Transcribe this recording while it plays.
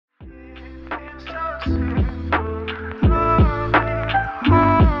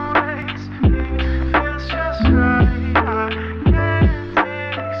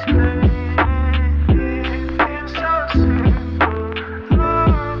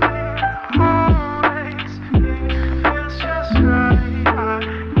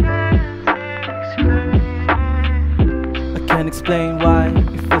Can't explain why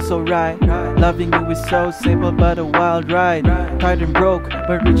it feels so right. Loving you is so simple but a wild ride. Tired and broke,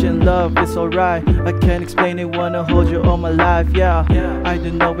 but rich in love is alright. I can't explain it, wanna hold you all my life, yeah. I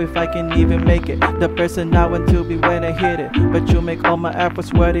don't know if I can even make it the person I want to be when I hit it. But you make all my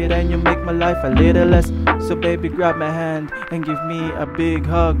efforts worth it, and you make my life a little less. So baby, grab my hand and give me a big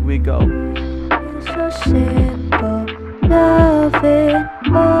hug. We go. It's so simple, love it,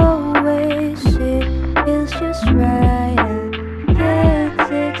 always it feels just right.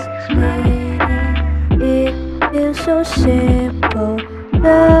 It feels so simple,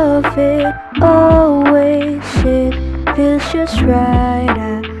 love it, always it feels just right.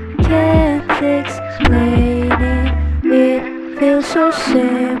 I can't explain it. It feels so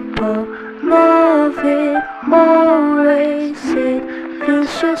simple, love it, always it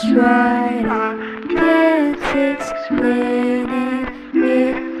feels just right. I can't explain it.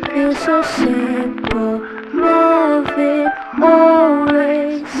 It feels so simple, love it,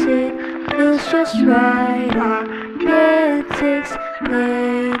 always it feels just right. I can't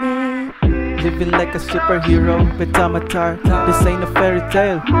explain it. Living like a superhero with avatar. This ain't a fairy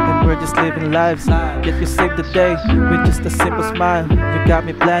tale, and we're just living lives. Yet you saved the day with just a simple smile. You got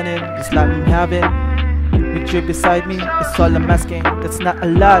me planning this life I'm having. With you beside me, it's all I'm asking. That's not a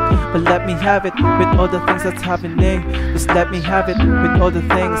lot, but let me have it. With all the things that's happening, just let me have it. With all the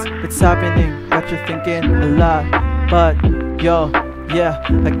things that's happening, got you thinking a lot. But yo, yeah,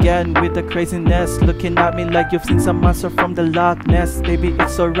 again with the craziness, looking at me like you've seen some monster from the Loch Ness. Baby,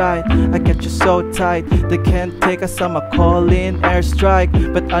 it's alright, I get you so tight. They can't take us, I'ma call in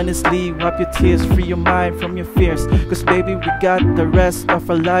airstrike. But honestly, wipe your tears, free your mind from your fears. Cause baby, we got the rest of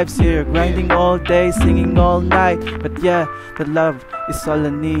our lives here. Grinding all day, singing all night. But yeah, the love is all I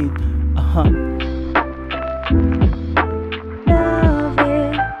need. Love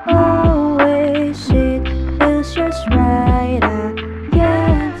it, always it feels just right. I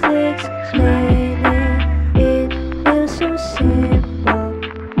can't explain it. It feels so simple.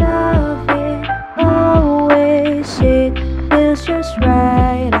 Love it, always it feels just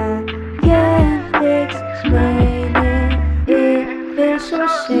right. I can't explain it. It feels so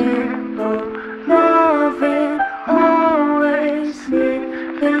simple. Love it, always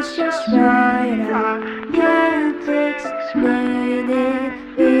it feels just right.